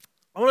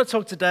I want to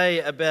talk today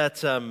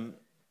about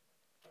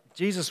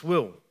Jesus'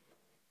 will.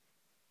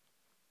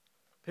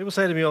 People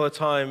say to me all the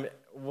time,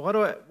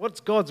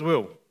 what's God's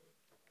will?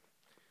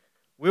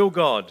 Will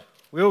God?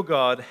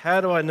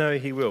 How do I know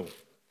He will?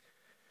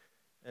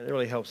 And it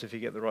really helps if you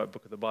get the right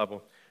book of the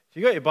Bible. If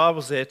you've got your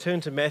Bibles there, turn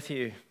to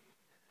Matthew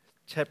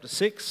chapter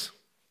 6.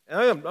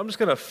 And I'm just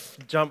going to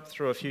jump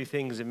through a few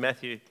things in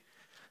Matthew.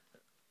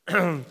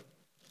 But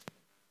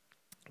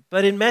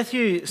in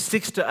Matthew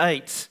 6 to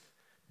 8,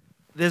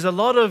 there's a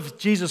lot of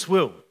Jesus'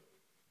 will.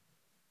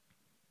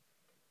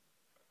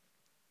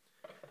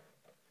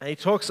 And he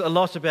talks a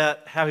lot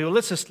about how he will.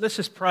 Let's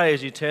just pray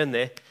as you turn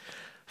there.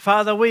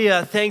 Father, we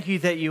thank you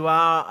that you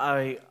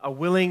are a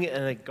willing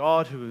and a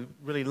God who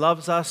really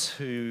loves us,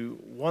 who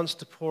wants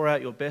to pour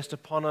out your best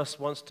upon us,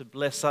 wants to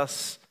bless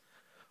us,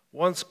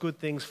 wants good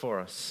things for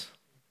us.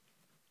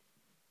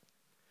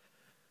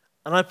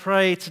 And I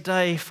pray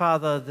today,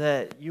 Father,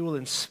 that you will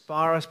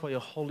inspire us by your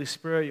Holy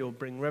Spirit. You'll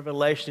bring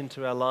revelation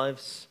into our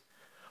lives.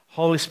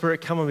 Holy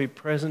Spirit, come and be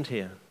present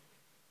here.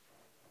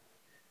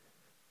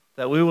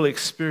 That we will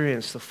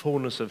experience the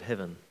fullness of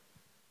heaven.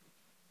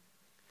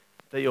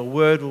 That your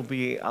word will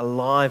be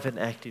alive and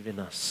active in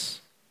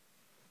us.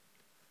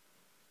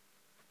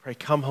 Pray,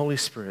 come Holy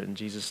Spirit, in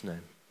Jesus'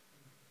 name.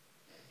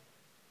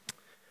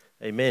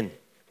 Amen.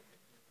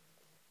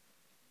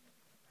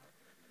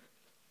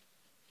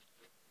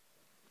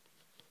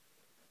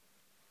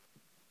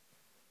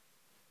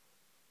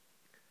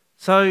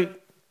 So,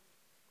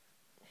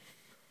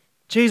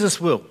 Jesus'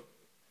 will.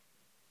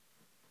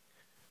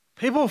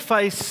 People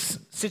face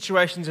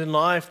situations in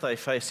life, they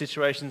face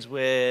situations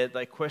where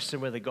they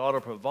question whether God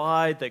will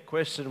provide, they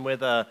question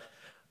whether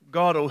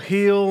God will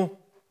heal.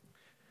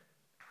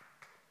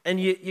 And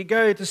you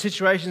go to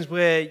situations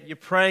where you're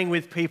praying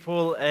with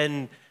people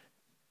and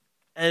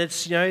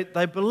it's,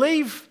 they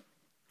believe,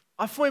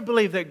 I fully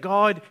believe that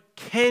God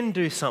can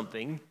do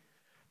something,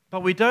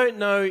 but we don't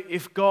know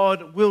if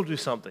God will do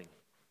something.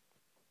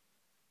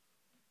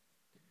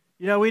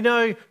 We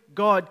know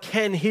God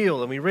can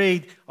heal, and we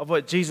read of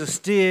what Jesus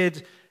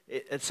did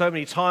at so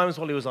many times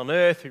while he was on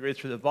earth. We read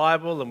through the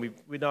Bible, and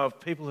we know of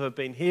people who have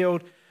been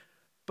healed,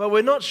 but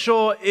we're not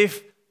sure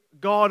if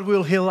God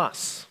will heal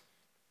us.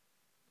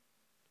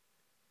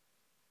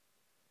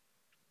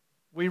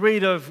 We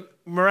read of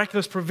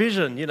miraculous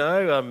provision,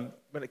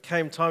 when it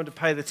came time to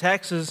pay the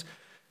taxes,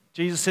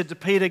 Jesus said to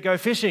Peter, go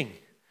fishing.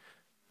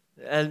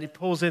 And he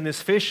pulls in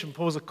this fish and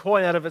pulls a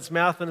coin out of its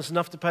mouth, and it's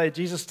enough to pay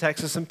Jesus'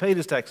 taxes and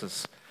Peter's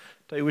taxes.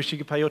 Don't you wish you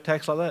could pay your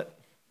tax like that?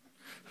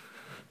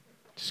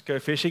 Just go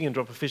fishing and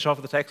drop a fish off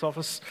at the tax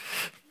office.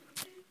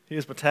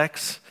 Here's my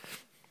tax.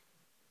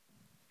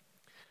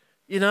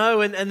 And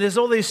there's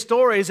all these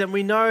stories, and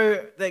we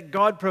know that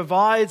God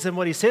provides and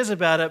what he says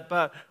about it,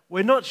 but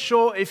we're not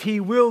sure if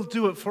he will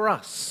do it for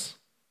us.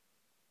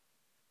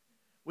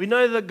 We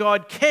know that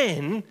God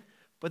can,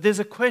 but there's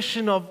a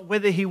question of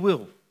whether he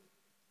will.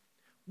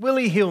 Will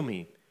he heal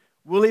me?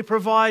 Will he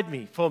provide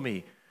for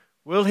me?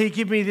 Will he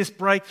give me this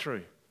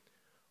breakthrough?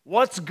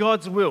 What's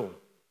God's will?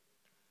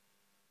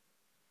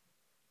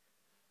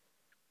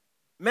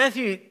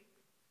 Matthew,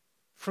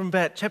 from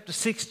about chapter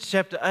 6 to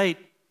chapter 8,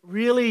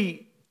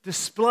 really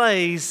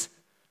displays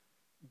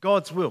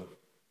God's will.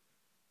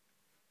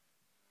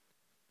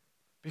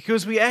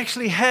 Because we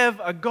actually have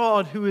a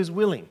God who is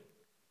willing.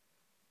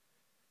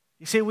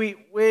 You see,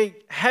 we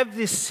have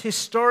this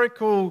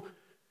historical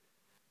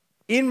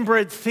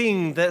inbred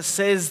thing that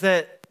says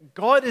that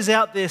God is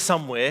out there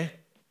somewhere,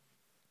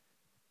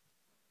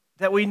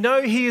 that we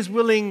know he is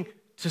willing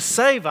to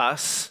save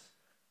us,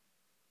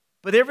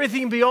 but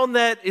everything beyond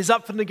that is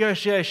up for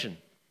negotiation.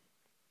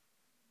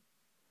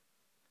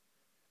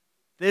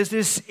 There's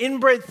this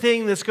inbred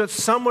thing that's got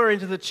somewhere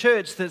into the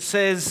church that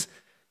says,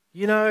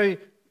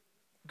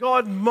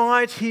 God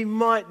might, he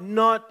might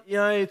not,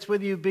 it's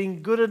whether you've been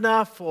good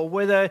enough or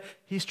whether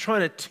he's trying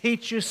to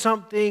teach you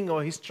something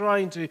or he's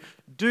trying to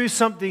do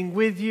something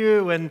with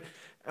you. And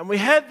we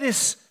have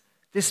this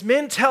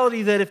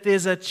mentality that if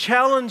there's a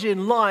challenge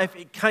in life,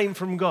 it came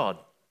from God.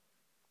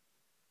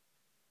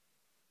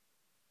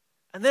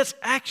 And that's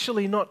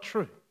actually not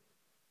true.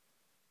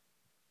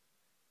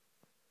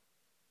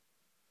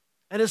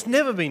 And it's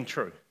never been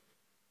true.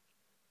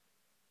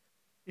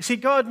 You see,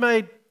 God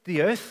made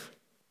the earth.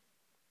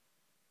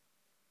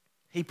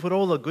 He put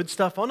all the good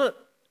stuff on it.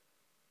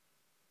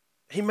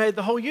 He made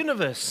the whole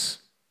universe,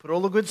 put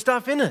all the good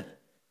stuff in it.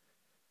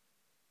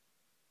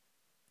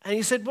 And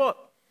he said, what?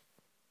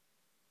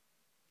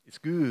 It's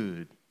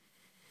good.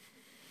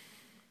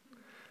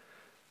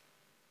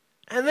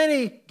 And then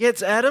he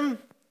gets Adam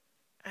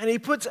and he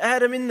puts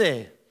Adam in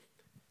there.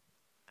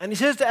 And he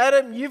says to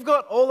Adam, you've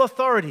got all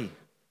authority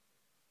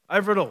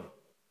over it all.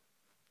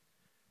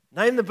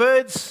 Name the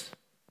birds,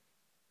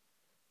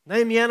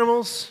 name the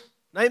animals,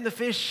 name the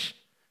fish,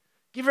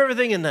 give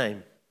everything a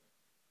name.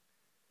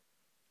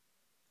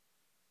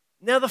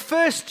 Now the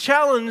first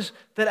challenge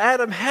that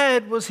Adam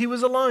had was he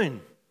was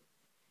alone.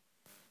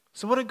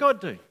 So what did God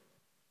do?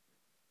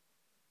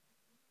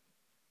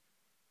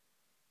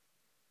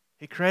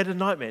 He created a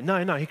nightmare.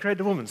 No, he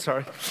created a woman,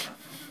 sorry.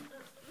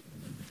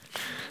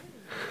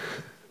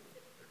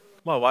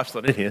 My wife's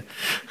not in here.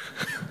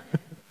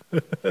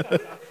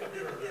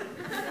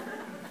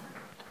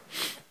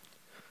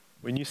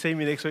 When you see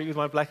me next week with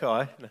my black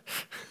eye. No.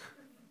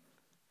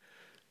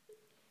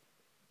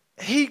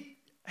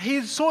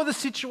 He saw the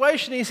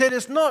situation. He said,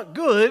 it's not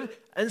good.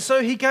 And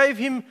so he gave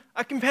him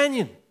a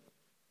companion.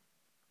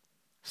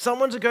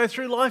 Someone to go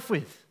through life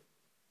with.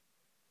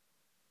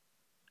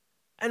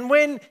 And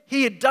when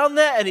he had done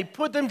that and he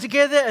put them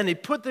together and he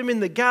put them in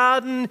the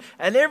garden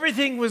and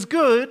everything was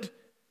good,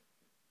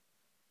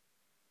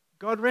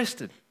 God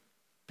rested.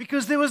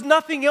 Because there was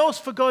nothing else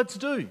for God to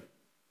do.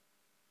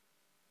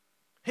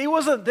 He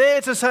wasn't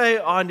there to say,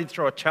 I need to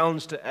throw a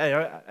challenge to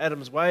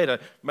Adam's way to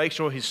make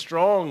sure he's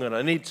strong, and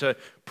I need to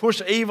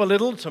push Eve a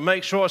little to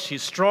make sure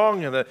she's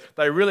strong and that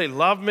they really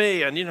love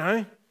me, and He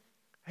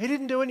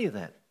didn't do any of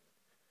that.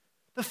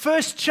 The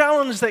first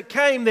challenge that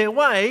came their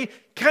way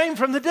came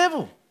from the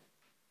devil.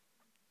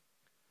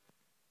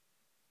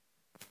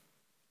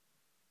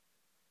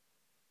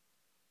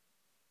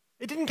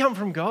 It didn't come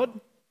from God.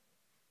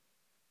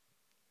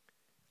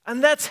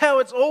 And that's how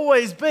it's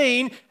always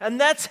been,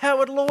 and that's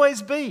how it'll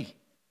always be.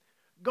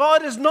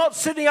 God is not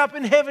sitting up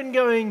in heaven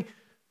going,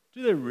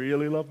 do they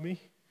really love me?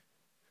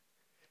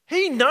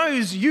 He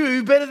knows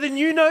you better than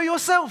you know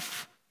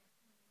yourself.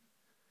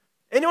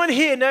 Anyone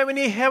here know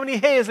how many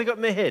hairs they got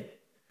in their head?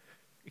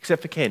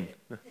 Except for Ken.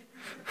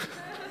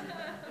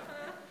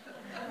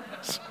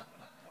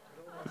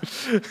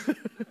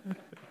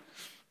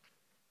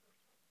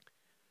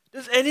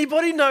 Does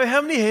anybody know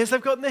how many hairs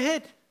they've got in their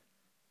head?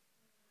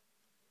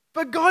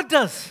 But God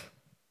does.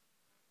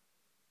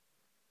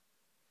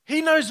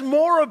 He knows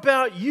more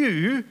about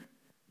you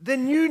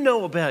than you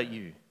know about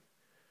you.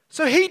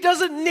 So He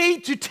doesn't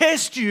need to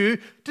test you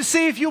to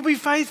see if you'll be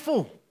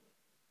faithful.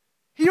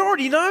 He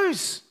already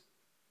knows.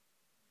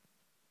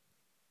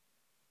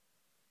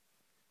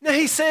 Now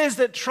He says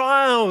that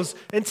trials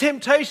and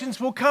temptations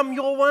will come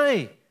your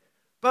way,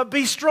 but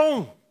be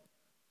strong.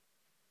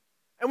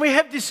 And we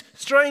have this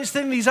strange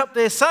thing, He's up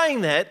there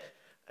saying that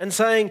and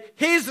saying,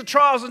 here's the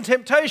trials and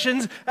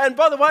temptations, and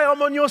by the way,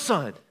 I'm on your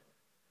side.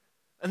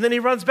 And then He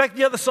runs back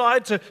the other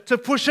side to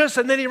push us,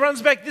 and then He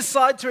runs back this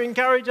side to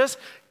encourage us.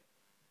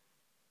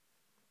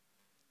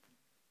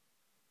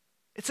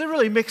 It's a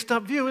really mixed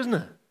up view, isn't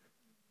it?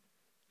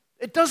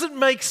 It doesn't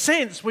make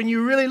sense when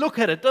you really look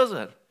at it, does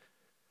it?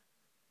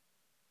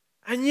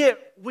 And yet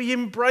we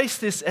embrace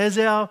this as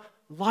our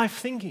life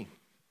thinking.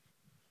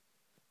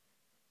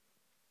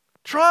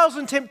 Trials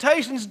and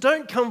temptations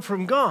don't come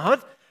from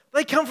God,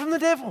 they come from the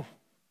devil.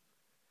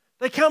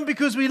 They come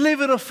because we live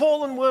in a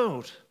fallen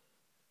world.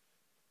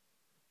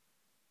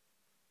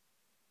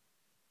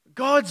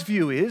 God's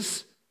view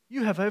is,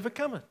 you have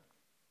overcome it.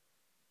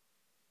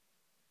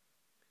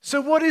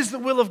 So what is the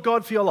will of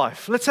God for your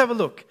life? Let's have a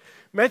look.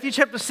 Matthew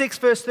chapter 6,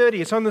 verse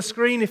 30. It's on the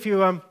screen if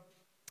you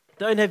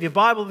don't have your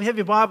Bible. If you have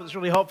your Bible, it's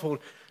really helpful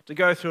to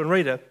go through and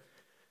read it.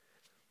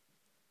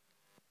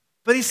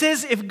 But He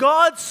says, if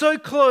God so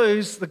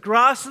clothes the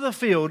grass of the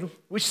field,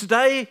 which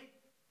today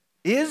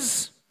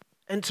is,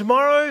 and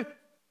tomorrow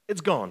it's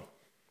gone,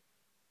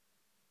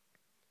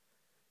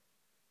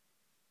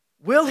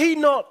 will He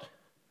not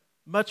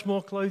much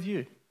more clothe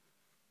you?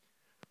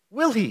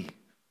 Will He?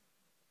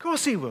 Of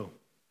course He will.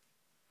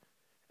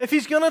 If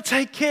He's going to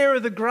take care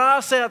of the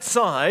grass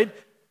outside,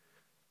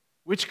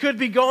 which could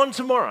be gone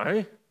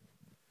tomorrow,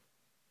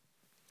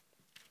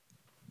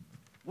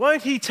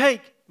 won't He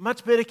take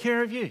much better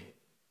care of you?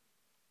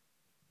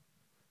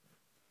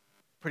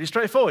 Pretty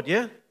straightforward,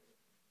 yeah?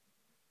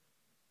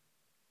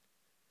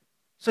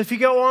 So if you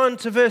go on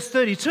to verse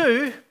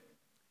 32,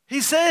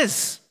 He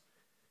says,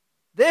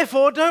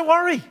 therefore don't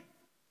worry.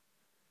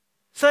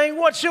 Saying,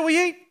 what shall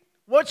we eat?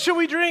 What shall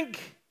we drink?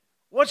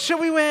 What shall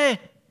we wear?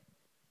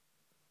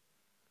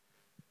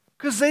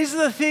 Because these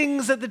are the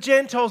things that the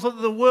Gentiles,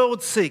 that the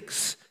world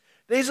seeks.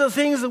 These are the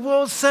things the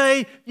world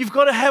say, you've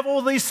got to have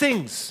all these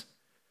things.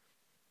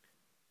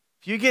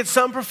 If you get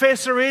some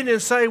professor in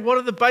and say, what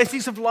are the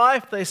basics of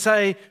life? They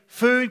say,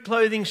 food,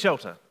 clothing,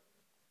 shelter.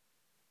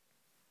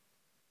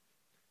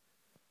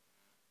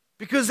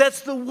 Because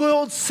that's the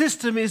world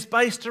system is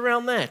based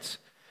around that.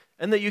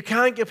 And that you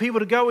can't get people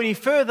to go any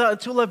further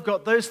until they've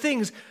got those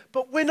things.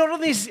 But we're not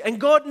on these, and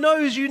God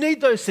knows you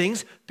need those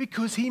things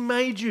because He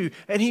made you,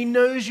 and He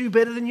knows you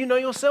better than you know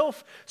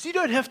yourself. So you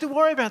don't have to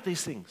worry about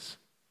these things.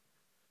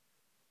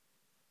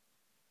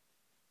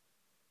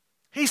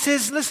 He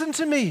says, listen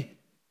to me.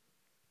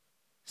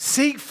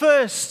 Seek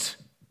first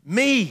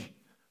me,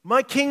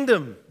 my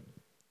kingdom,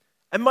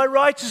 and my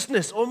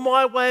righteousness, or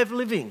my way of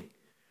living.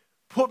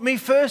 Put me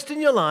first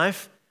in your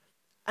life,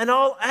 and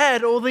I'll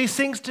add all these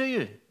things to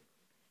you.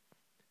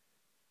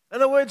 In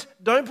other words,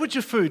 don't put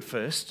your food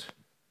first.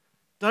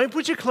 Don't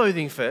put your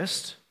clothing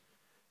first.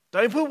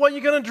 Don't put what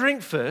you're going to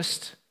drink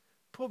first.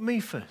 Put me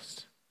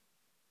first.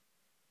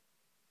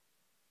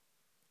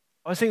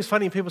 I always think it's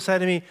funny when people say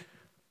to me,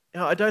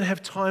 I don't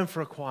have time for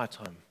a quiet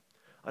time.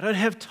 I don't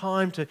have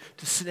time to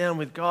sit down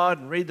with God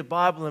and read the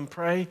Bible and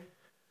pray.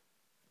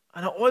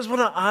 And I always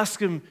want to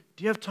ask them,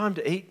 do you have time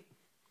to eat?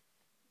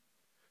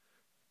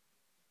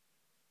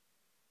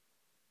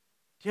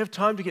 Do you have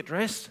time to get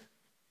dressed?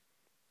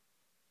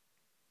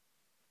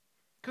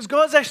 Because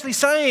God's actually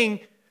saying,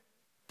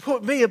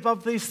 put me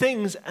above these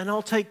things and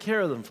I'll take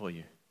care of them for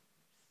you.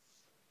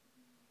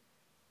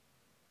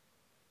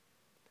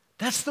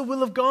 That's the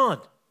will of God.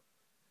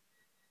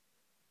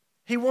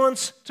 He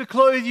wants to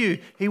clothe you.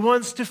 He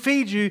wants to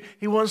feed you.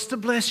 He wants to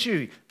bless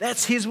you.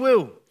 That's His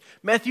will.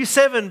 Matthew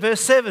 7,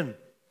 verse 7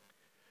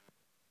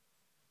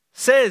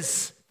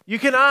 says, you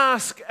can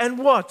ask and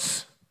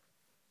what?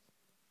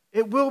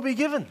 It will be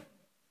given.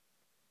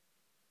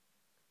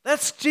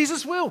 That's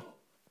Jesus' will.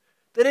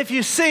 That if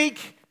you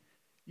seek,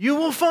 you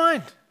will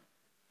find.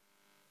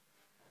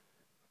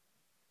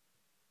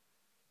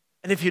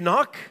 And if you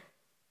knock,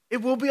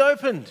 it will be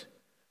opened.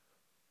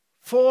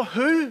 For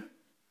who?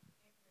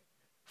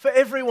 For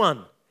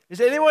everyone.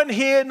 Is anyone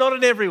here not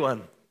an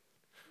everyone?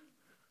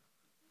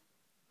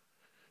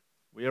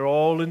 We are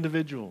all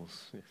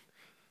individuals.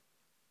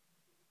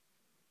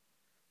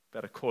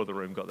 About a quarter of the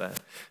room got that.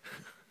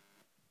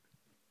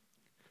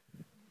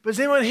 But is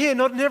anyone here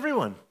not an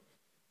everyone?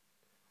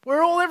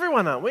 We're all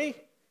everyone, aren't we?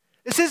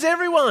 It says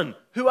everyone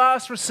who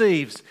asks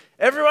receives.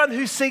 Everyone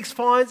who seeks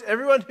finds.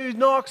 Everyone who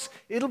knocks,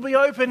 it'll be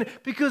open,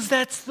 because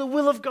that's the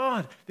will of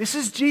God. This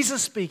is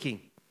Jesus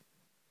speaking.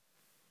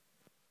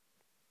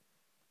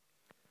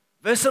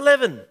 Verse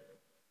 11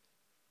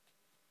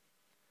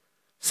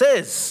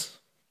 says,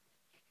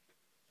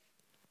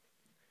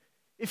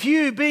 if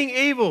you, being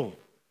evil,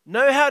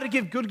 know how to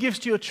give good gifts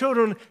to your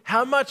children,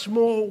 how much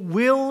more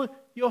will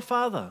your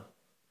Father,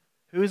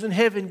 who is in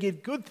heaven,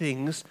 give good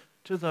things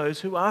to those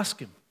who ask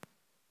Him?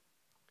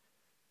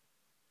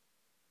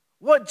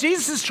 What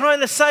Jesus is trying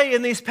to say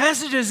in these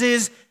passages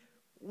is,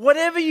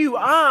 whatever you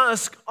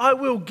ask, I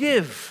will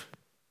give,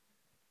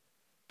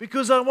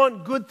 because I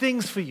want good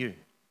things for you.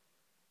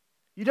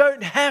 You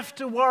don't have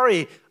to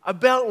worry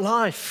about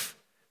life.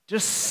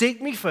 Just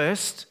seek me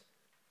first,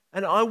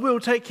 and I will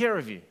take care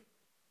of you.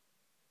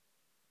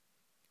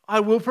 I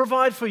will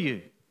provide for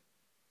you.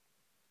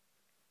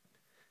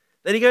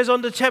 Then he goes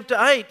on to chapter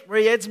 8, where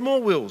he adds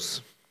more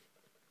wills.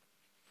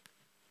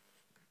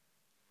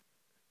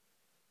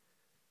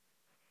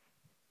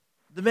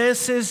 The man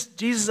says,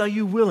 Jesus, are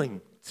you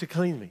willing to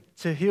clean me,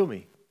 to heal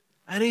me?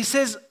 And he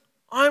says,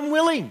 I'm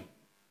willing.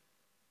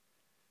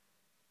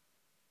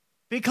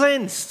 Be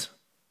cleansed.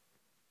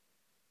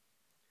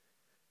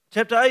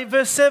 Chapter 8,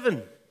 verse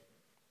 7.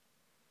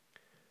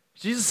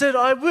 Jesus said,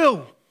 I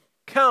will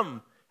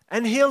come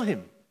and heal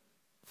him.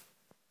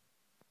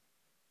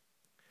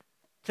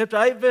 Chapter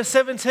 8, verse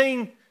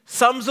 17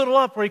 sums it all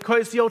up, where he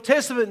quotes the Old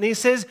Testament, and he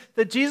says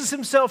that Jesus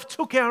himself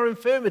took our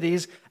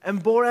infirmities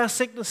and bore our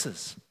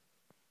sicknesses.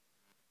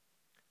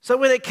 So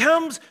when it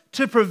comes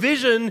to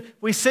provision,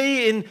 we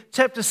see in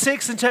chapter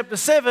 6 and chapter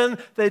 7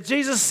 that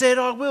Jesus said,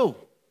 I will.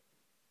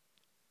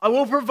 I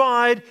will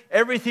provide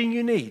everything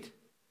you need.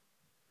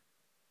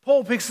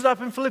 Paul picks it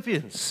up in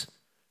Philippians.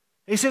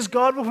 He says,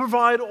 God will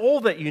provide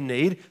all that you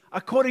need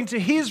according to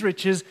His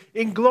riches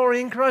in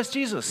glory in Christ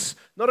Jesus.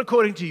 Not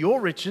according to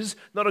your riches,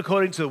 not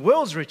according to the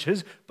world's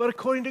riches, but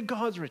according to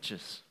God's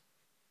riches.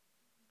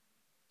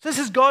 So this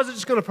is God's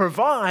just going to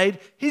provide.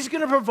 He's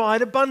going to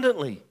provide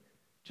abundantly.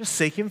 Just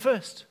seek Him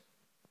first.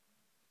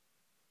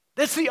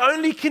 That's the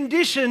only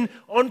condition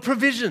on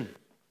provision,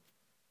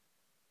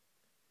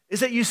 is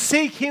that you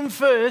seek Him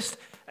first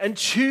and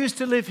choose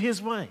to live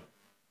His way.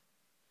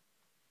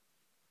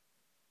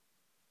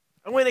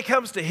 And when it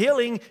comes to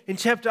healing in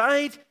chapter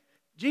 8,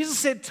 Jesus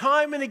said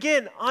time and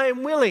again, I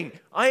am willing,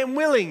 I am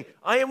willing,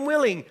 I am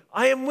willing,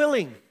 I am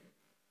willing.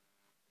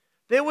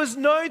 There was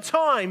no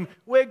time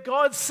where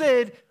God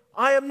said,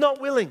 I am not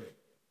willing.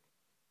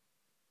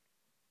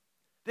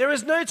 There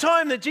is no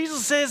time that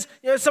Jesus says,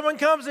 someone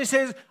comes and he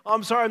says,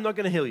 I'm sorry, I'm not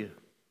going to heal you.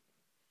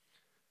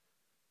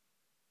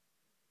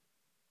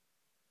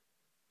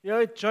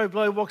 Joe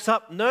Blow walks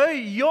up, no,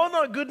 you're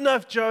not good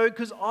enough, Joe,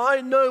 because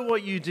I know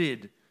what you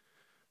did.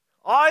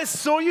 I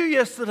saw you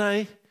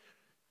yesterday.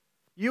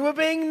 You were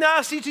being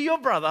nasty to your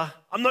brother.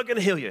 I'm not going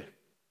to heal you.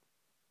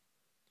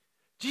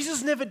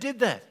 Jesus never did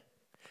that.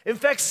 In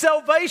fact,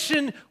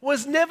 salvation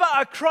was never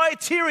a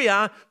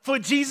criteria for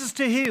Jesus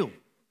to heal.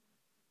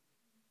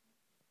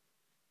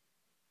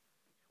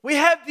 We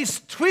have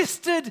this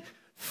twisted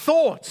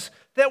thought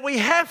that we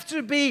have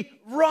to be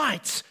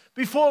right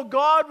before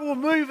God will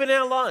move in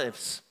our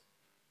lives.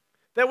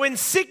 That when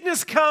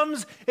sickness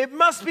comes, it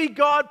must be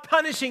God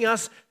punishing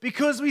us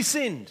because we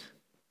sinned.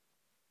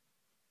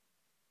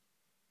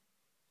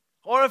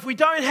 Or if we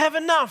don't have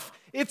enough,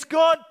 it's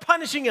God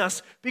punishing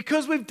us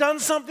because we've done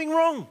something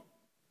wrong.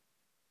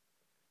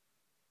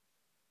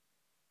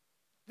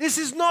 This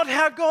is not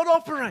how God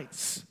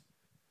operates.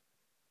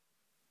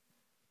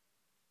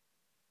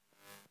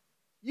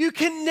 You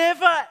can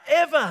never,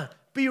 ever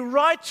be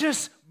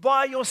righteous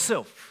by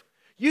yourself.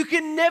 You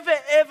can never,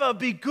 ever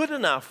be good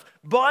enough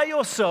by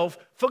yourself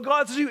for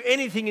God to do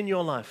anything in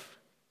your life.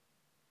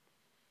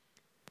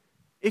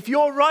 If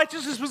your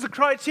righteousness was the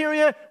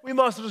criteria, we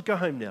might as well just go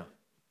home now.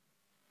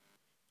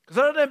 Because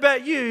I don't know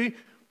about you,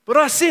 but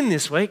I sinned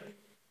this week.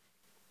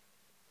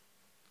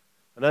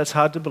 I know it's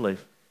hard to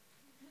believe.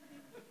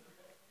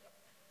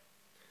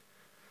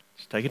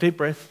 Just take a deep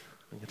breath.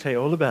 I'm going to tell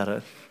you all about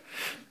it.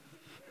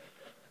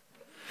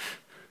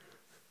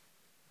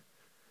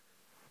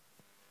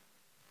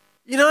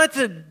 You know, I had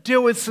to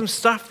deal with some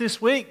stuff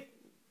this week.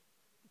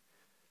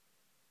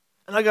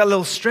 And I got a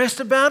little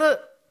stressed about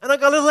it. And I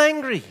got a little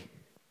angry.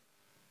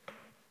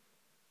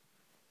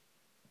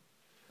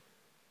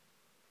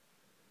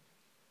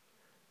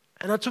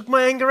 And I took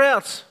my anger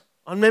out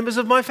on members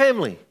of my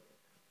family.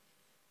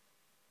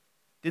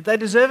 Did they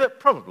deserve it?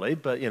 Probably,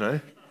 but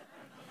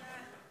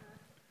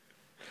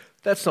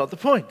that's not the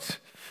point.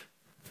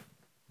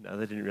 No,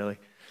 they didn't really.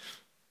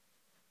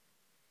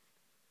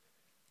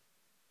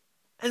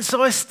 And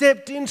so I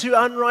stepped into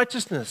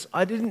unrighteousness.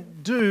 I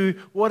didn't do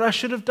what I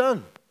should have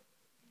done.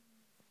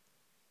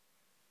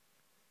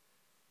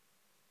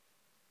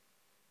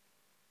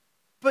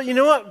 But you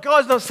know what?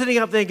 God's not sitting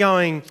up there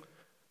going,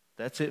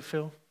 that's it,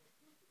 Phil.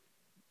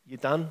 You're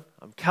done.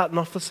 I'm cutting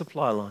off the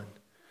supply line.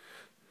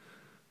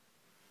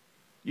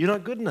 You're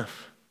not good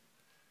enough.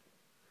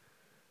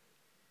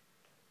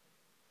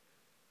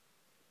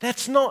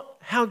 That's not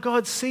how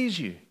God sees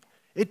you.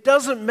 It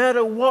doesn't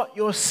matter what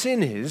your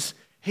sin is.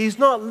 He's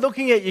not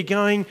looking at you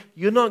going,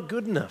 you're not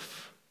good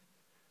enough.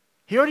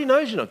 He already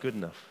knows you're not good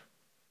enough.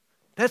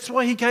 That's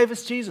why he gave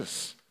us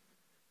Jesus.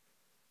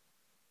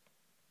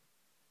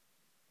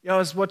 I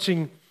was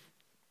watching,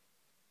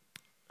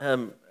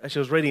 actually I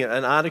was reading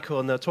an article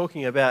and they were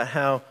talking about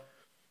how, it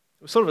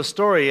was sort of a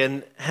story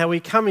and how we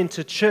come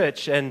into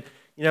church and,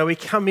 we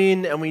come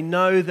in and we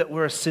know that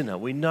we're a sinner.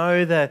 We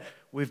know that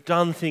we've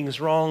done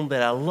things wrong,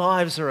 that our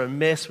lives are a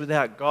mess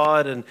without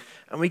God, and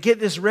we get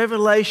this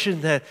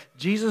revelation that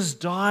Jesus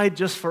died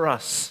just for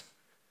us.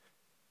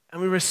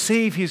 And we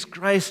receive his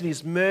grace and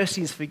his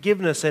mercy, his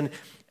forgiveness, and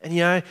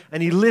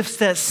he lifts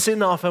that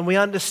sin off, and we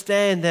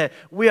understand that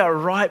we are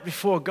right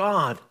before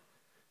God.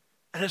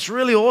 And it's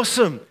really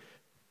awesome.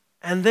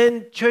 And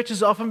then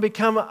churches often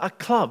become a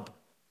club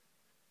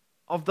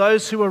of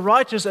those who are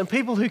righteous, and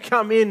people who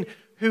come in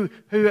who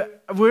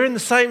were in the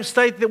same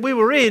state that we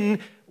were in,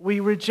 we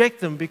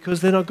reject them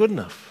because they're not good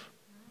enough.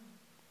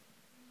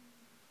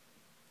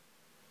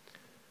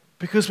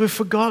 Because we've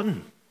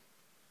forgotten.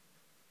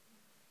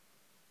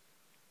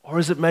 Or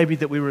is it maybe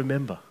that we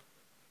remember?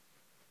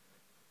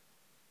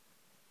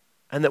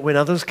 And that when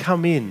others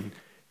come in,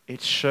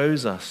 it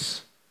shows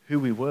us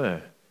who we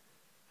were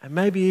and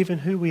maybe even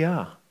who we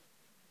are.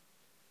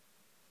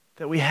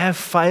 That we have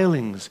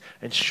failings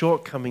and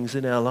shortcomings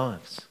in our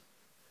lives.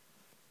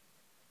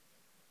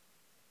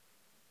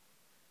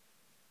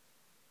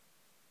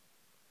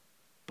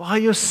 By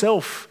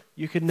yourself,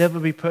 you can never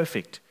be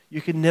perfect.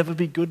 You can never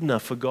be good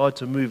enough for God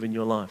to move in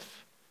your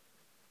life.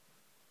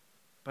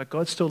 But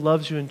God still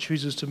loves you and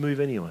chooses to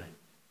move anyway.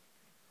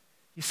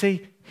 You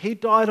see, he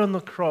died on the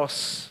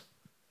cross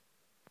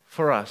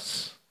for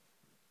us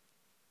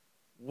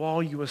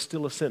while you were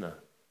still a sinner.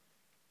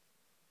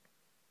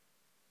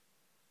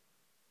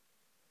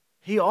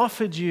 He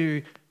offered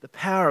you the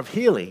power of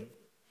healing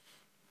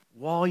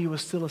while you were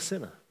still a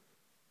sinner.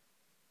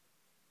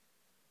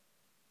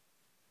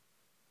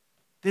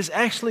 There's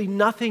actually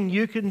nothing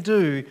you can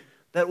do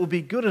that will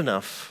be good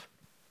enough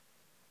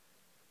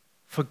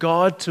for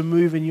God to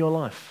move in your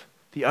life.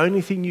 The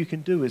only thing you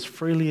can do is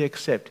freely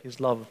accept his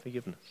love and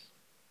forgiveness.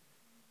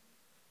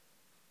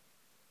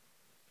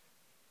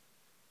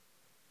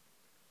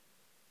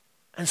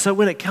 And so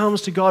when it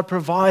comes to God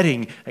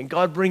providing and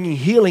God bringing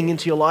healing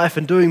into your life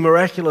and doing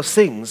miraculous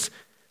things,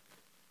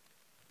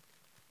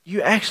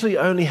 you actually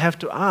only have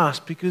to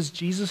ask because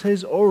Jesus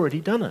has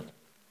already done it.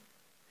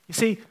 You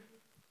see,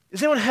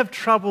 does anyone have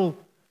trouble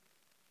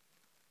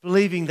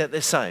believing that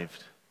they're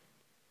saved?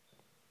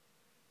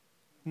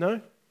 No?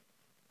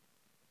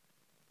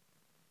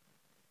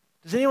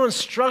 Does anyone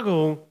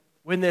struggle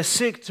when they're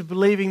sick to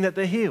believing that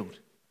they're healed?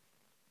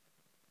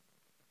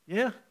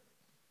 Yeah?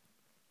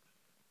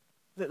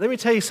 Let me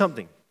tell you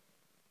something.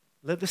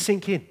 Let this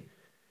sink in.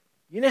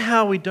 You know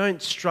how we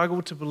don't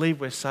struggle to believe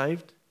we're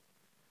saved?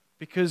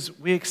 Because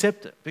we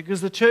accept it.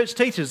 Because the church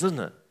teaches, doesn't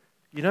it?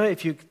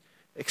 If you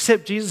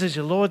accept Jesus as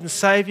your Lord and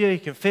Savior, you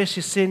confess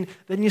your sin,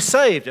 then you're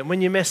saved. And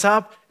when you mess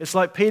up, it's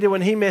like Peter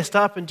when he messed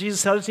up and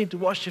Jesus said, I just need to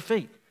wash your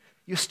feet.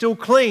 You're still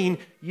clean,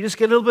 you just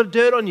get a little bit of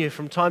dirt on you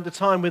from time to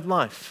time with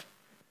life.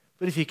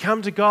 But if you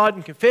come to God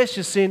and confess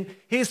your sin,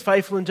 he's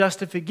faithful and just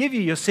to forgive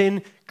you your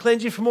sin,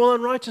 cleanse you from all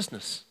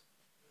unrighteousness.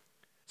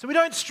 So we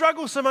don't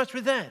struggle so much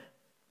with that.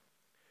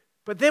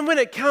 But then when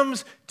it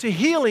comes to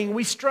healing,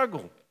 we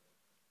struggle.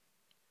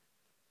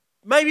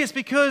 Maybe it's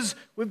because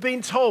we've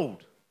been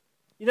told.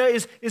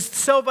 Is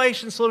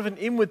salvation sort of an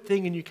inward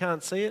thing and you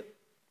can't see it?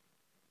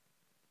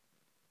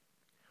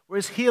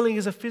 Whereas healing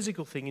is a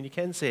physical thing and you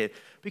can see it.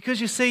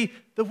 Because you see,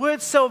 the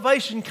word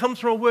salvation comes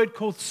from a word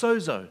called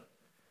sozo.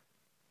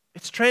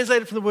 It's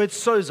translated from the word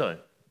sozo.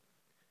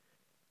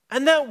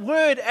 And that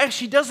word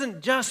actually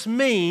doesn't just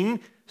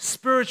mean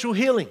spiritual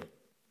healing.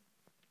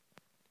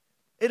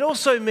 It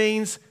also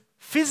means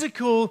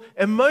physical,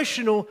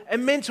 emotional,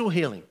 and mental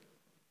healing.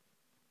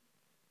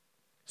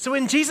 So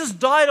when Jesus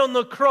died on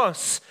the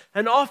cross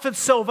and offered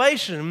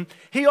salvation,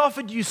 he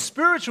offered you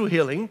spiritual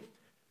healing,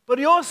 but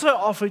he also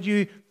offered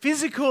you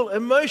physical,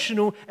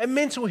 emotional, and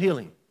mental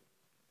healing.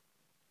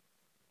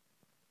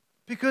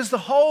 Because the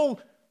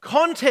whole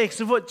context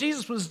of what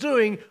Jesus was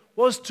doing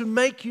was to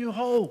make you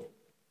whole.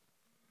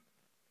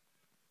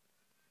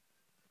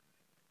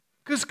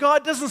 Because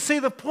God doesn't see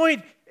the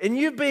point in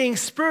you being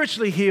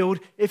spiritually healed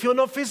if you're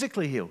not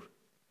physically healed,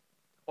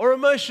 or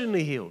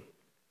emotionally healed,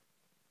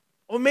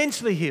 or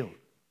mentally healed.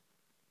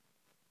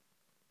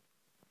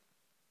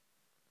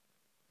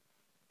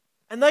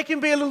 And they can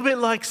be a little bit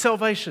like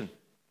salvation,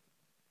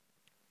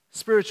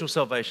 spiritual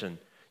salvation.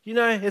 You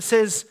know, it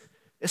says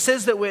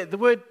that the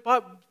word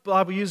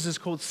Bible uses is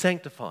called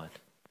sanctified.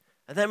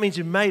 And that means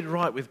you're made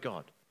right with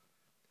God.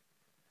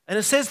 And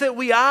it says that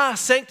we are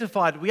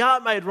sanctified, we are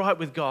made right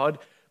with God,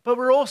 but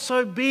we're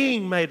also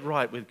being made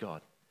right with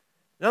God.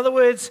 In other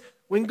words,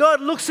 when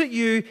God looks at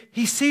you,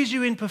 he sees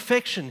you in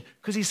perfection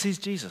because he sees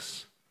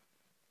Jesus.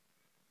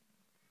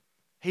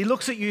 He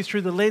looks at you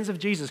through the lens of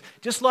Jesus.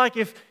 Just like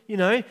if,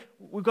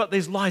 we've got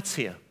these lights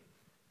here.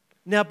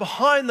 Now,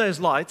 behind those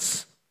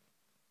lights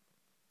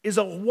is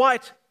a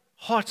white,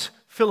 hot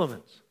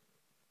filament.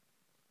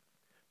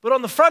 But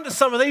on the front of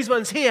some of these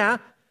ones here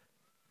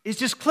is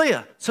just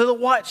clear, so the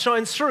white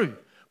shines through.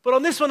 But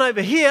on this one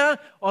over here,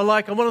 or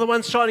like on one of the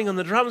ones shining on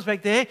the drums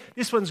back there,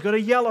 this one's got a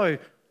yellow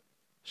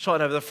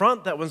shine over the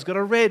front, that one's got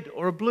a red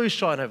or a blue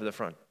shine over the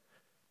front.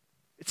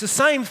 It's the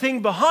same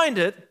thing behind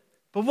it,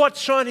 but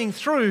what's shining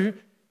through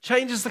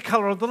changes the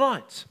color of the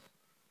light.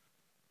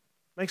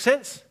 Make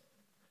sense?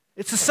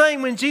 It's the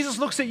same when Jesus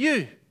looks at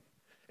you.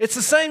 It's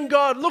the same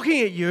God looking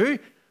at you,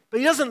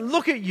 but he doesn't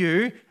look at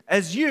you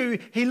as you,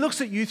 he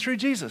looks at you through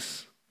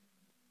Jesus.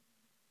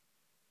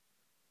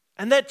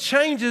 And that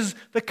changes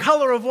the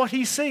color of what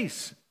he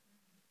sees.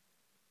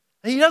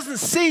 And he doesn't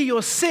see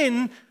your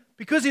sin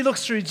because he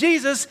looks through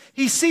Jesus,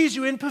 he sees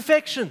you in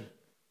perfection.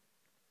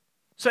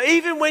 So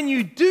even when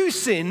you do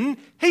sin,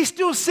 he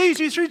still sees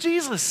you through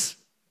Jesus.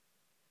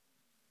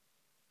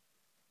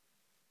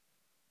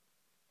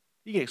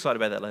 You get excited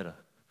about that later.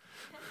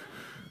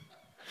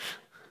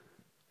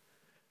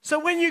 So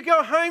when you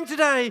go home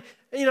today,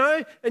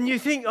 and you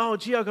think, oh,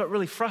 gee, I got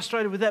really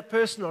frustrated with that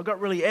person, or I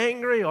got really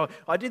angry, or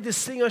I did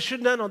this thing I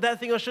shouldn't have done, or that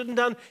thing I shouldn't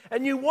have done,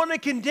 and you want to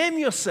condemn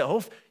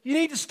yourself, you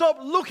need to stop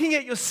looking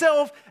at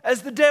yourself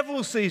as the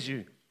devil sees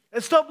you,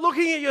 and stop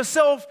looking at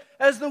yourself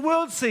as the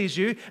world sees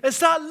you, and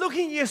start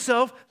looking at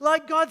yourself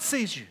like God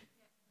sees you.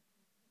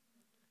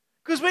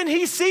 Because when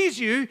he sees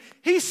you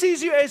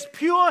as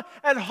pure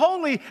and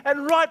holy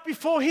and right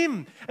before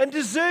him, and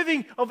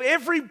deserving of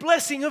every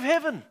blessing of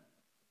heaven.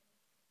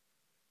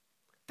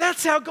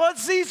 That's how God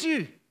sees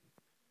you.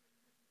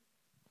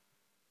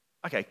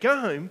 Okay, go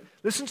home,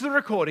 listen to the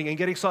recording, and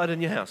get excited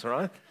in your house, all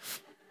right?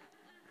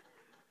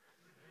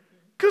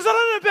 Because I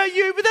don't know about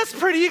you, but that's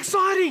pretty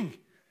exciting.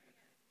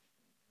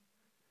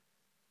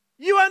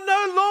 You are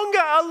no longer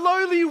a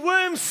lowly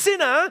worm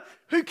sinner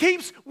who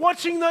keeps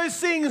watching those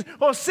things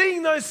or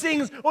seeing those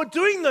things or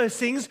doing those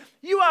things.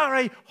 You are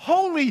a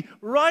holy,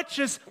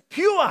 righteous,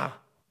 pure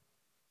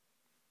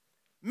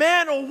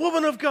man or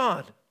woman of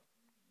God.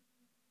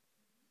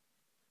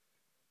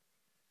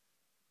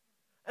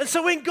 And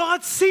so when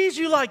God sees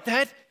you like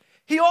that,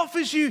 he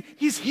offers you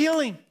his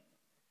healing.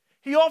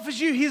 He offers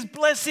you his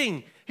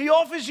blessing. He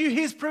offers you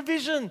his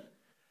provision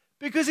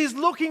because he's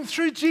looking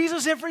through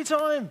Jesus every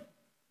time.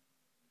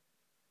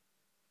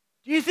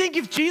 Do you think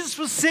if Jesus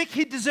was sick,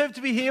 he'd deserve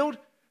to be healed?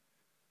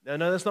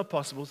 No, that's not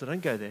possible, so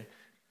don't go there.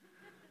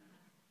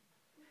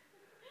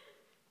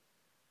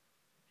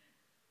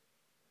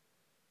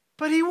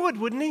 But he would,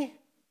 wouldn't he?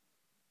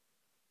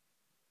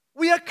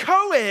 We are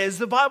co-heirs,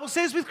 the Bible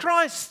says, with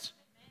Christ.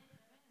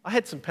 I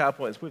had some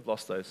PowerPoints. We've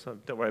lost those, so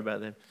don't worry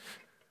about them.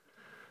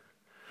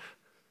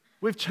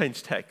 We've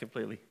changed tack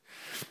completely.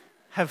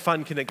 Have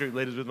fun, Connect Group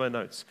leaders, with my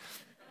notes.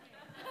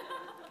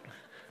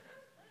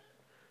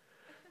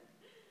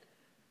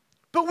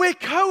 But we're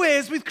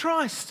co-heirs with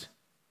Christ.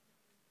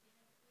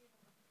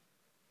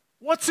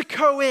 What's a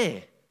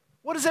co-heir?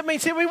 What does that mean?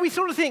 See, we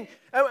sort of think,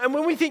 and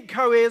when we think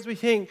co-heirs, we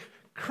think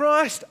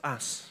Christ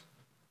us.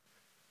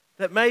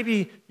 That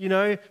maybe,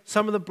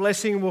 some of the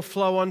blessing will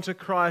flow onto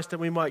Christ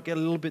and we might get a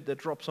little bit that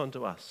drops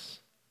onto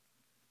us.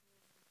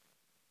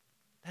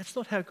 That's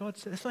not how God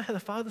says, that's not how the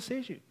Father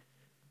sees you.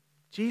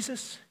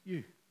 Jesus,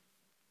 you.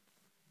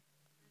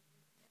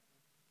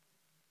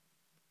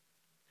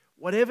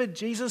 Whatever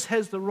Jesus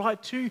has the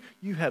right to,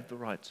 you have the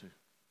right to.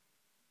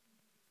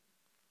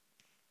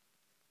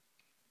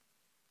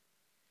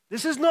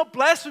 This is not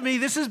blasphemy,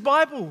 this is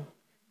Bible.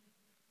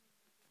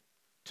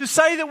 To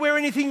say that we're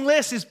anything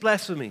less is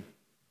blasphemy.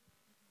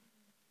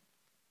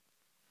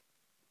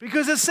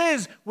 Because it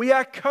says we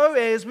are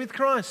co-heirs with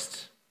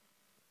Christ.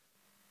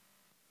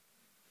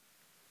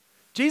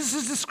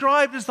 Jesus is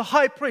described as the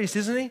high priest,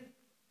 isn't he?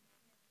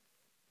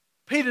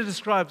 Peter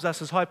describes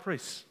us as high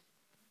priests.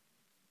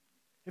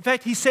 In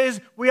fact, he says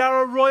we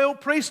are a royal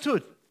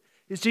priesthood.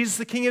 Is Jesus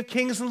the King of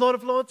Kings and Lord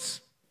of Lords?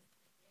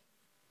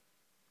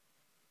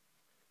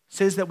 It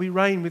says that we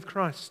reign with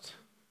Christ.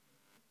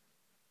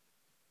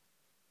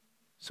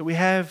 So we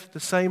have the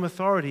same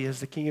authority as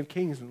the King of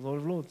Kings and the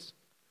Lord of Lords.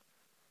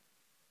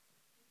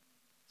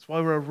 That's why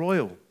we're a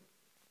royal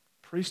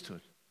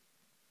priesthood.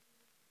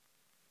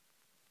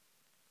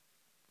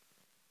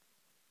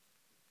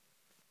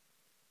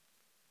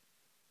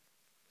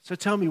 So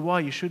tell me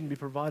why you shouldn't be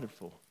provided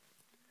for.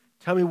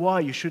 Tell me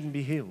why you shouldn't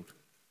be healed.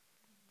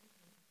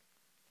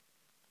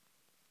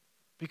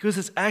 Because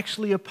it's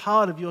actually a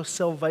part of your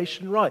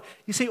salvation right.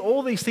 You see,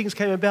 all these things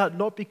came about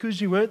not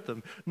because you earned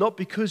them, not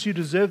because you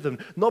deserve them,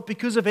 not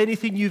because of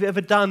anything you've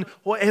ever done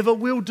or ever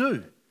will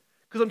do.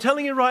 Because I'm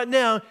telling you right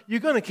now, you're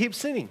going to keep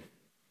sinning.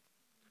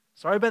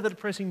 Sorry about the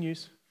depressing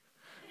news.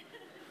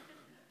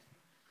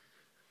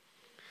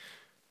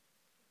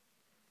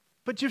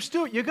 But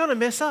you're going to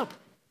mess up.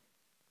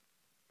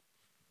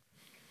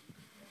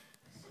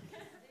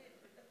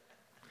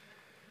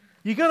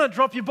 You're going to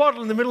drop your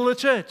bottle in the middle of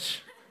the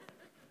church.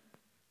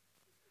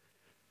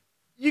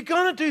 You're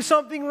going to do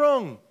something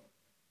wrong.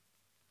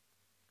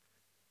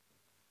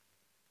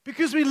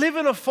 Because we live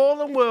in a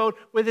fallen world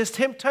where there's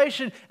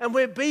temptation and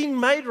we're being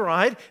made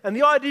right, and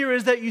the idea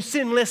is that you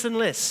sin less and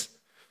less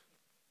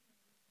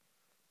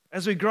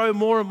as we grow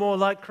more and more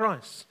like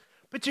Christ.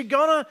 But you're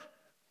going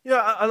to,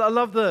 I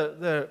love one of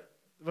the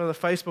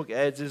Facebook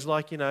ads is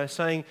like,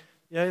 saying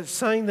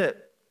that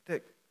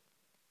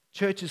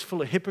church is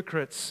full of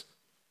hypocrites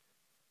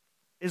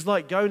is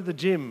like going to the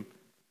gym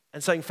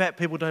and saying fat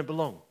people don't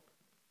belong.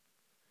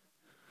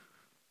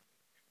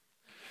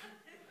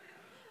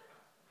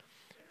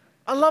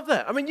 I love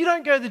that. I mean, you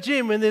don't go to the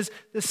gym when there's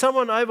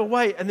someone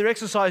overweight and they're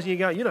exercising, you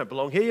go, you don't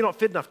belong here, you're not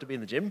fit enough to be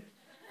in the gym.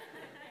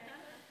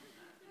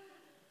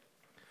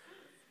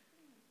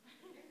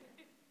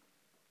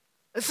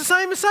 It's the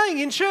same as saying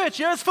in church,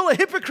 it's full of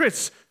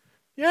hypocrites.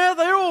 Yeah,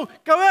 they all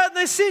go out and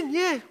they sin.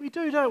 Yeah, we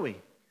do, don't we?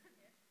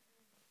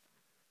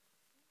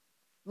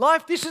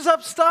 Life dishes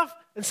up stuff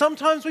and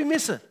sometimes we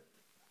miss it.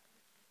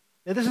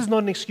 Now, this is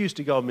not an excuse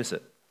to go and miss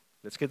it.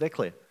 Let's get that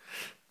clear.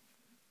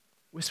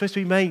 We're supposed to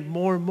be made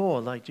more and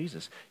more like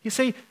Jesus. You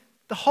see,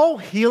 the whole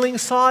healing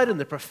side and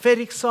the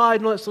prophetic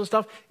side and all that sort of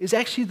stuff is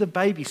actually the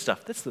baby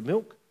stuff. That's the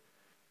milk.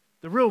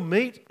 The real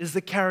meat is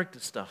the character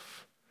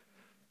stuff.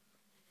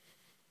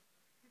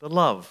 The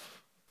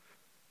love,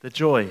 the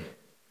joy,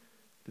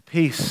 the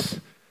peace.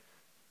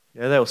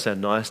 Yeah, they all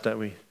sound nice, don't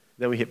we?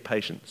 Then we hit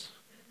patience.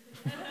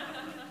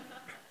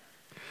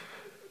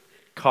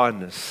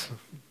 Kindness,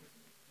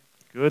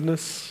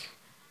 goodness,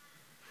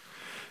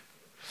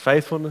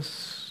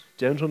 faithfulness,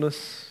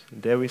 gentleness,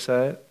 and dare we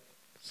say it,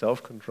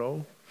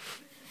 self-control.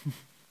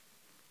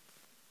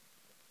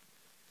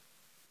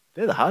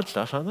 They're the hard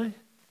stuff, aren't they?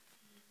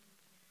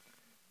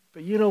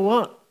 But you know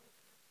what?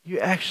 You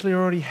actually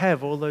already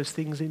have all those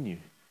things in you.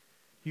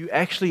 You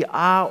actually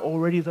are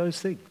already those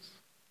things.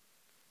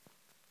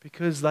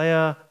 Because they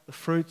are the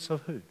fruits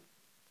of who?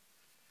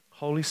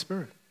 Holy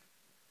Spirit.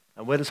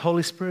 And where does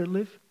Holy Spirit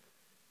live?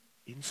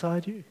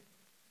 Inside you.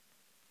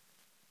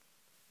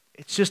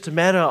 It's just a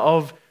matter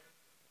of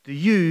the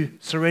you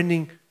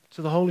surrendering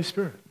to the Holy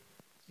Spirit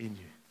in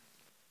you.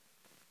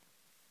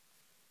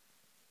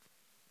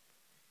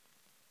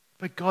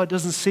 But God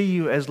doesn't see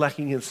you as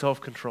lacking in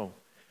self-control.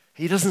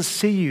 He doesn't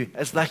see you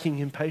as lacking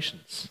in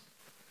patience.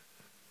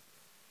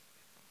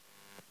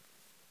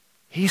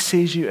 He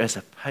sees you as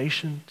a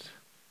patient,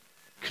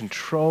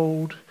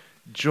 controlled,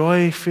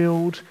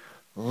 joy-filled,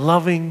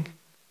 loving,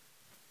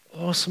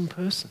 awesome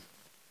person.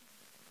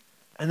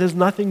 And there's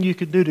nothing you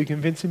can do to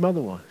convince him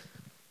otherwise.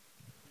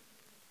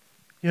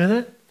 You know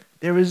that?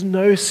 There is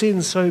no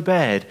sin so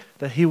bad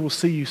that he will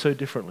see you so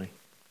differently.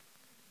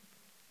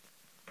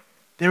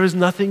 There is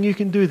nothing you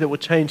can do that will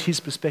change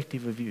his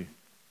perspective of you.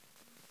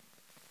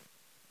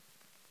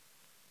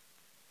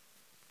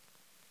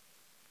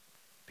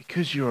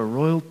 Because you're a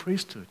royal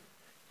priesthood.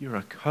 You're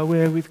a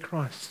co-heir with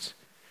Christ.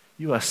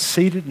 You are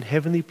seated in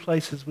heavenly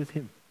places with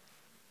him.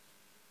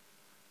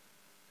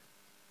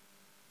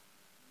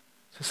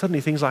 So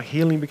suddenly things like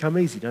healing become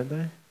easy, don't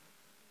they?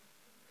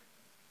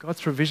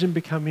 God's provision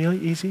become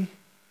easy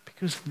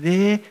because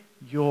there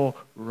you're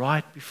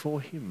right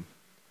before him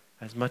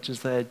as much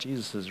as they are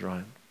Jesus'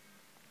 right.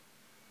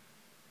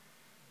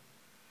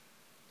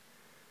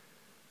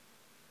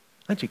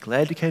 Aren't you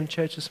glad you came to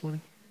church this morning?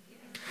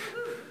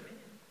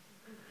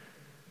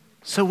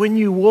 So when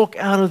you walk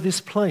out of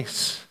this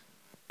place,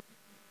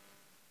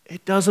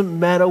 it doesn't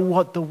matter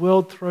what the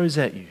world throws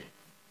at you.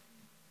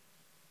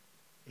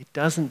 It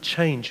doesn't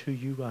change who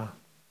you are.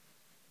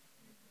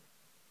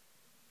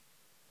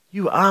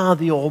 You are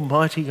the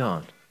Almighty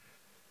God,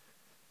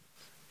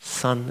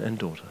 son and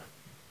daughter.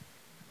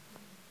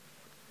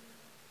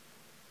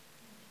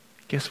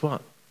 Guess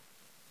what?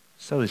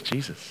 So is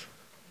Jesus.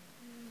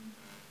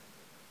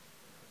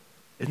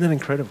 Isn't that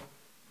incredible?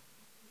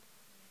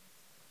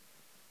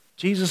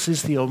 Jesus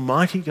is the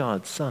Almighty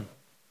God's Son.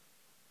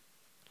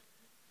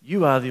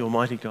 You are the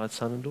Almighty God's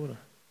son and daughter.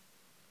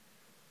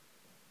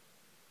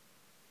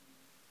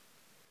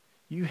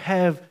 You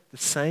have the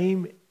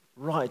same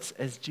rights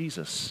as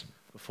Jesus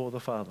before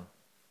the Father.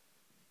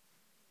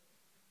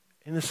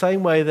 In the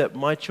same way that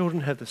my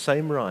children have the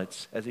same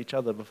rights as each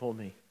other before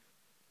me.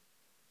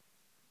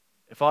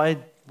 If I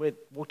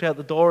walked out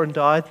the door and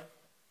died,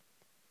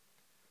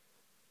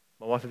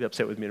 my wife would be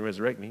upset with me and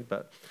resurrect me,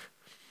 but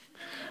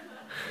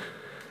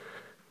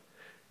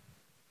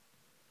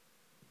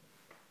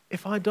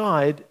if I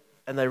died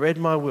and they read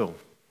my will,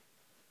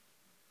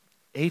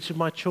 each of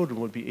my children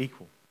would be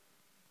equal.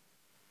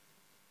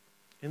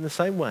 In the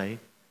same way,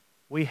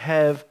 we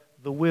have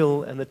the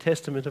will and the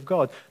testament of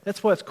God.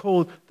 That's why it's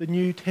called the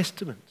New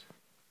Testament.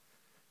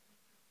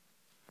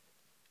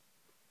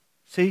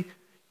 See,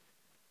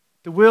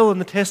 the will and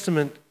the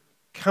testament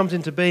comes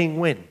into being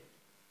when?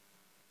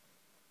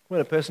 When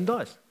a person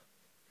dies,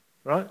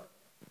 right?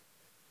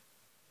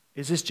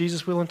 Is this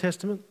Jesus' will and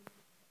testament?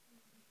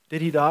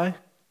 Did he die?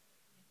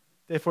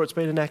 Therefore it's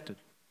been enacted.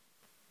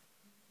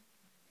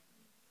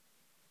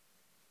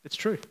 It's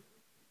true.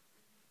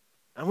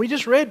 And we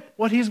just read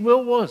what his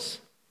will was.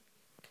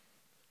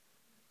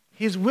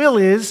 His will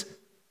is,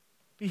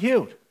 be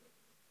healed.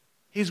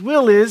 His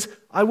will is,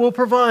 I will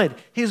provide.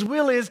 His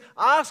will is,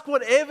 ask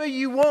whatever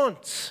you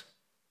want,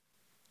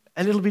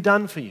 and it'll be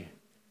done for you.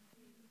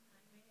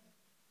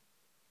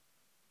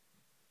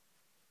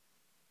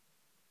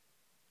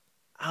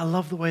 I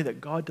love the way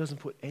that God doesn't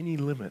put any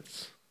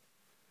limits.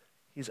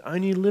 His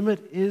only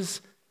limit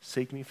is,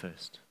 seek me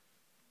first.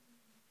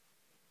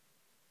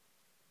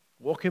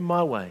 Walk in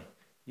my way.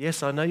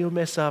 Yes, I know you'll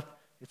mess up.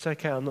 It's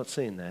okay, I'm not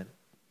seeing that.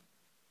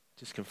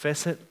 Just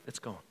confess it, it's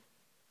gone.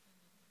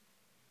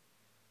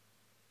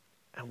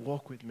 And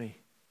walk with me.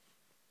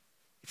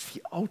 It's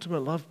the ultimate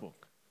love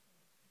book.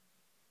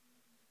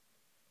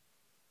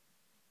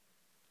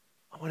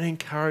 I want to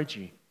encourage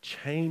you,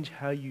 change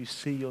how you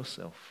see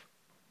yourself.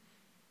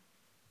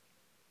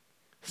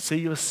 See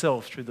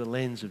yourself through the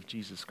lens of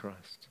Jesus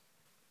Christ.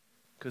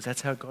 Because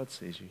that's how God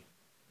sees you.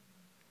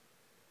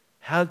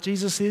 How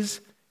Jesus is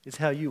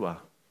how you are.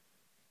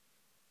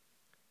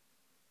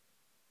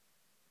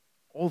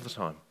 All the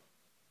time.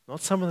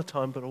 Not some of the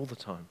time, but all the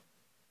time.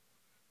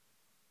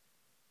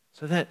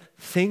 So that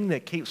thing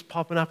that keeps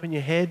popping up in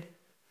your head,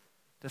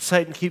 that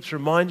Satan keeps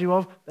reminding you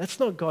of, that's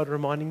not God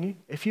reminding you.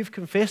 If you've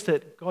confessed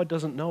it, God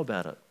doesn't know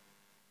about it.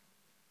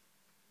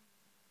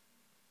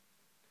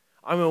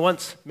 I remember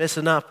once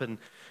messing up and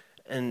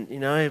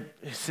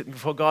sitting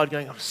before God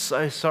going, I'm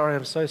so sorry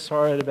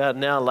and about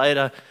an hour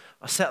later,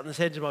 I sat on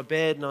this edge of my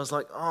bed and I was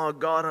like, oh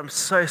God, I'm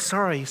so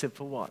sorry. He said,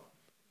 for what?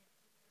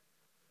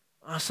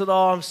 I said,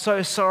 oh, I'm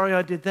so sorry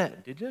I did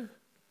that. Did you?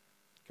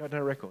 Got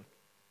no record.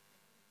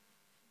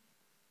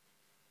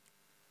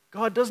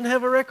 God doesn't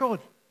have a record.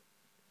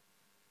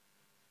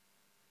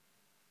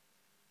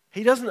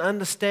 He doesn't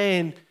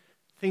understand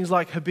things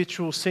like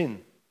habitual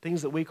sin,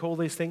 things that we call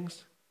these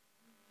things.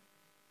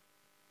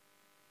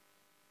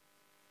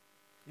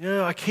 You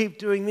know, I keep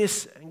doing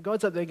this, and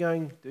God's up there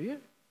going, do you?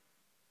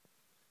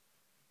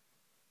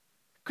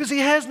 Because he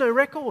has no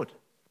record.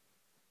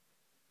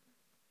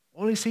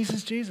 All he sees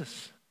is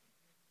Jesus.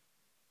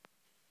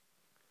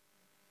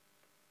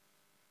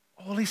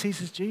 All he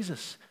sees is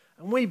Jesus.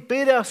 And we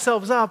beat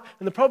ourselves up,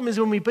 and the problem is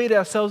when we beat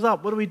ourselves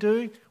up, what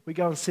do? We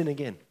go and sin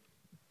again.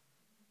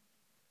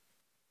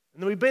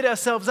 And then we beat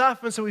ourselves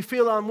up, and so we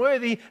feel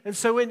unworthy, and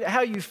so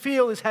how you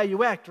feel is how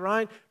you act,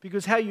 right?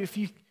 Because if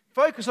you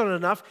focus on it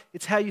enough,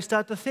 it's how you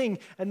start to think,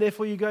 and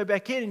therefore you go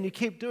back in and you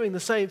keep doing the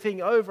same thing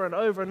over and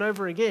over and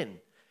over again.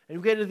 And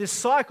we get into this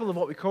cycle of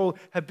what we call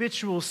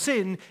habitual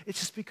sin. It's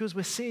just because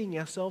we're seeing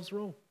ourselves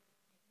wrong.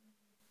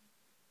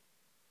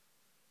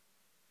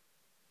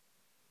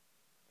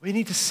 We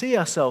need to see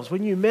ourselves.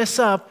 When you mess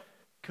up,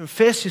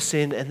 confess your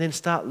sin and then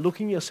start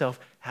looking at yourself.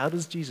 How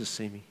does Jesus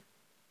see me?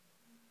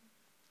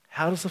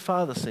 How does the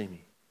Father see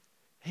me?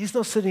 He's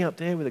not sitting up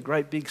there with a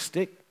great big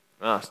stick.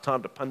 It's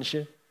time to punish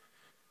you.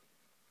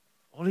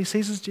 All he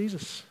sees is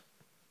Jesus.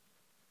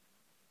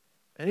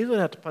 And he's not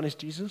out to punish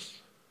Jesus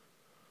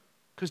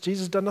because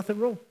Jesus has done nothing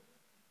wrong.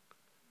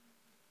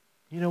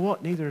 You know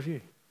what? Neither of you.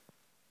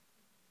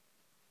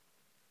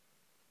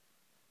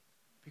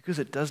 Because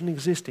it doesn't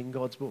exist in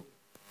God's book.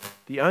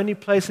 The only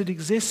place it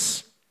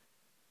exists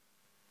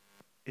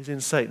is in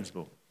Satan's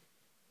book.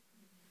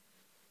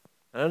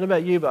 I don't know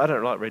about you, but I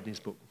don't like reading his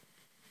book.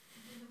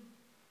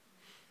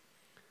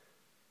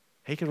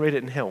 He can read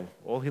it in hell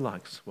all he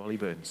likes while he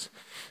burns.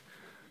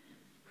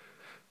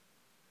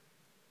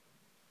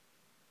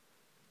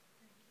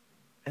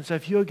 And so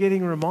if you're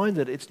getting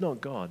reminded it's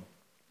not God,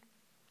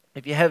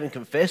 if you haven't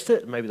confessed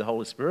it, maybe the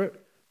Holy Spirit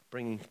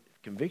bringing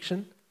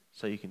conviction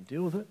so you can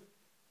deal with it.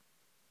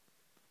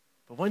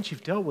 But once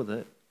you've dealt with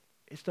it,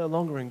 it's no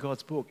longer in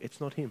God's book. It's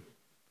not him.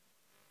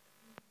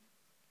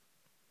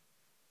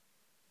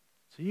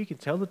 So you can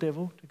tell the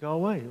devil to go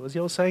away. As the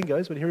old saying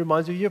goes, when he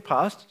reminds you of your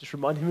past, just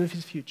remind him of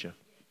his future.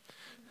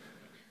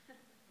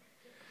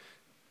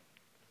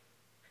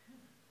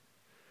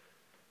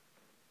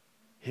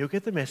 He'll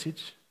get the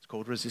message. It's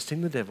called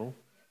resisting the devil,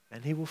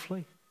 and he will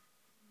flee.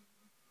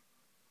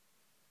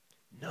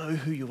 Know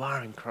who you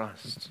are in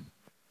Christ.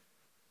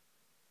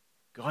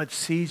 God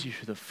sees you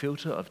through the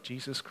filter of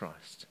Jesus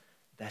Christ.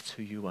 That's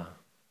who you are.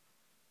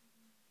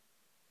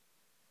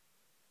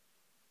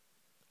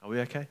 Are we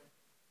okay?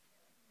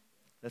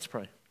 Let's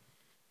pray.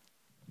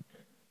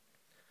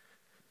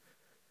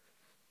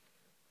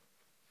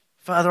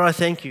 Father, I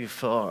thank you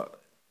for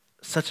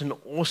such an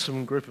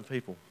awesome group of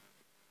people.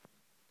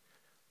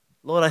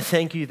 Lord, I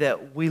thank you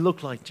that we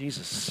look like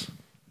Jesus.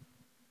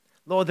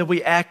 Lord, that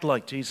we act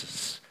like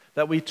Jesus,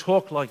 that we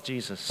talk like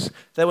Jesus,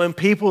 that when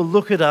people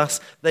look at us,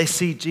 they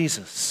see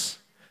Jesus,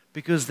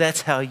 because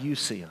that's how you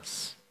see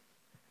us.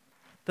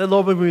 That,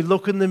 Lord, when we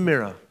look in the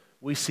mirror,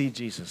 we see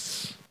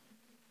Jesus.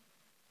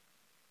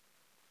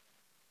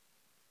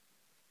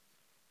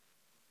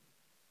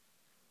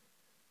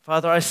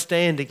 Father, I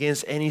stand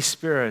against any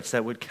spirits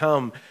that would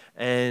come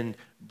and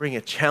bring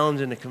a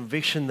challenge and a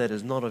conviction that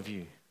is not of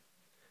you,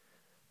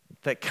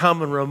 that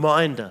come and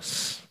remind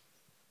us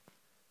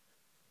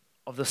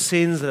of the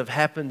sins that have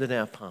happened in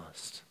our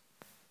past.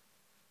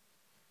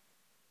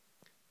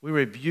 We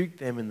rebuke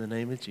them in the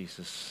name of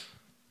Jesus.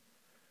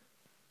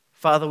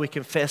 Father, we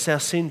confess our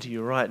sin to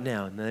you right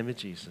now in the name of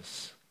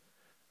Jesus.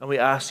 And we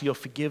ask your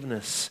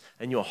forgiveness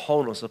and your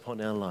wholeness upon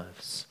our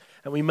lives.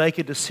 And we make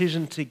a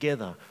decision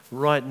together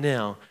right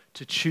now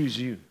to choose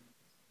you.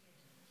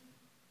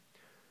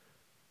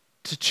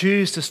 To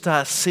choose to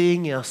start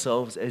seeing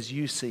ourselves as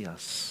you see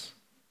us.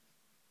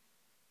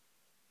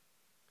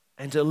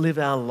 And to live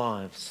our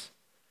lives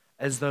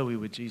as though we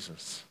were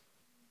Jesus,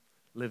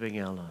 living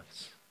our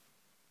lives.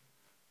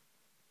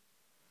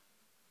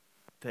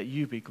 That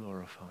you be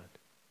glorified.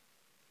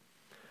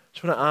 I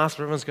just want to ask,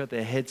 everyone's got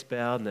their heads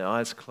bowed and their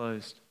eyes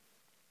closed.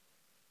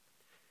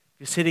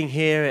 If you're sitting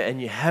here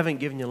and you haven't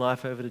given your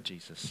life over to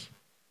Jesus,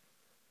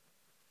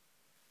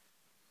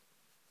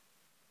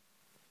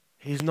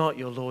 He's not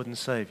your Lord and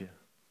Savior.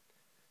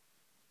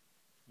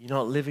 You're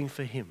not living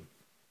for Him.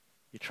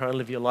 You're trying to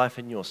live your life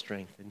in your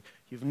strength. And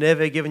you've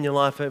never given your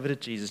life over to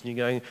Jesus. And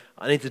you're going,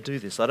 I need to do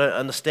this. I don't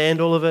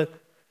understand all of it,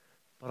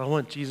 but I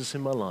want Jesus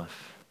in my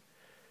life.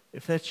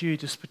 If that's you,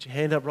 just put your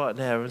hand up right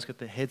now. Everyone's got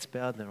their heads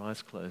bowed and their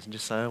eyes closed. And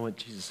just say, I want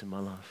Jesus in my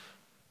life.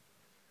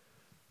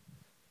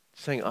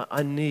 Saying,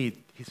 I need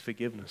His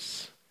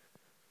forgiveness.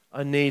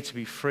 I need to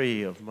be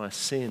free of my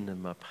sin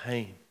and my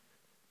pain.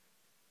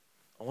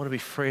 I want to be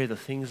free of the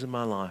things in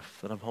my life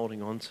that I'm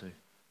holding on to.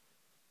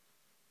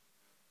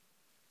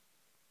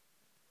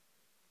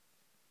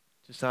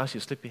 Just ask you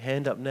to slip your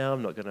hand up now.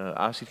 I'm not going to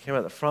ask you to come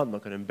out the front. I'm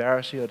not going to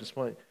embarrass you. I just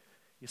want,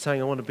 you're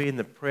saying I want to be in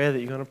the prayer that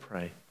you're going to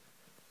pray.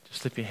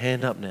 Just slip your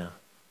hand up now,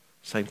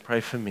 saying,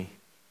 pray for me.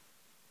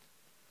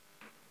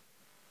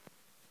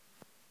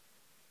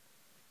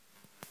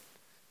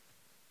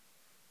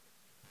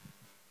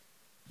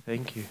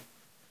 Thank you.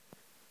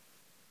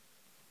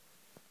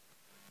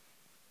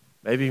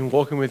 Maybe you've been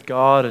walking with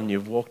God and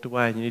you've walked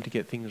away and you need to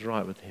get things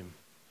right with Him.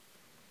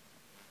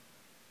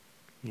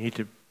 You need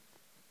to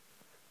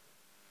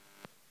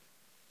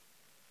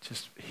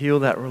just heal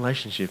that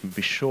relationship and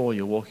be sure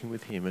you're walking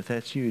with Him. If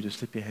that's you, just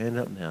slip your hand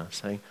up now,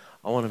 saying,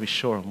 I want to be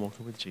sure I'm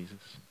walking with Jesus.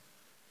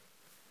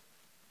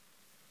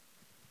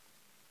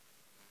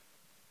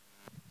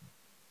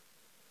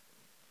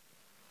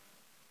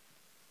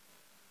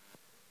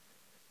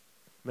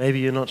 Maybe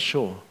you're not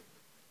sure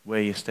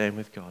where you stand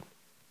with God.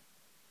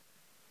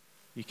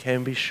 You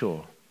can be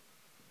sure.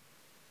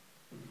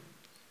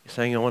 You're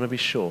saying, I want to be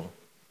sure.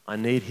 I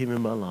need Him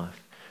in my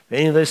life. If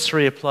any of those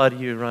three apply to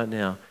you right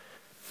now,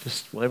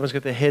 just, well, everyone's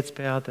got their heads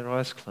bowed, their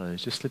eyes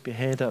closed. Just slip your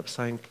hand up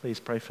saying, please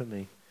pray for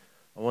me.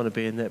 I want to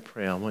be in that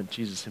prayer. I want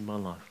Jesus in my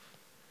life.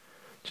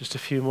 Just a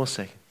few more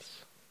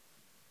seconds.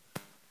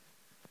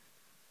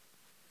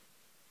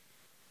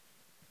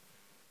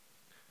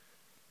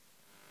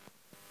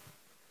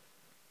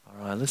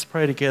 All right, let's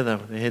pray together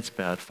with our heads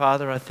bowed.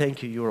 Father, I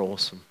thank you. You're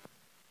awesome.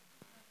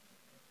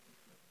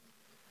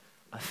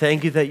 I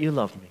thank you that you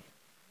love me.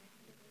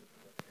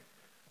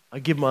 I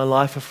give my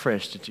life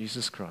afresh to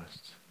Jesus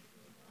Christ.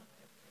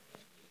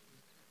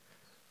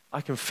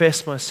 I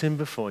confess my sin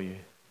before you.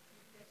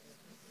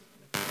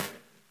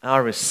 I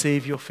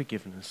receive your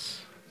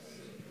forgiveness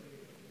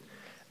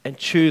and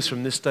choose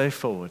from this day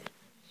forward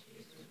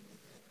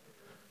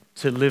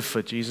to live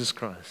for Jesus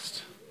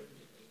Christ.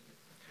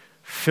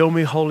 Fill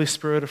me, Holy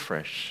Spirit,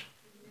 afresh,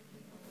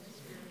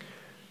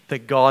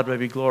 that God may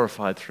be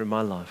glorified through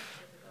my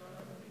life.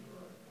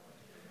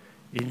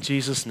 In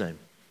Jesus' name,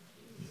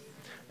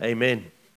 amen.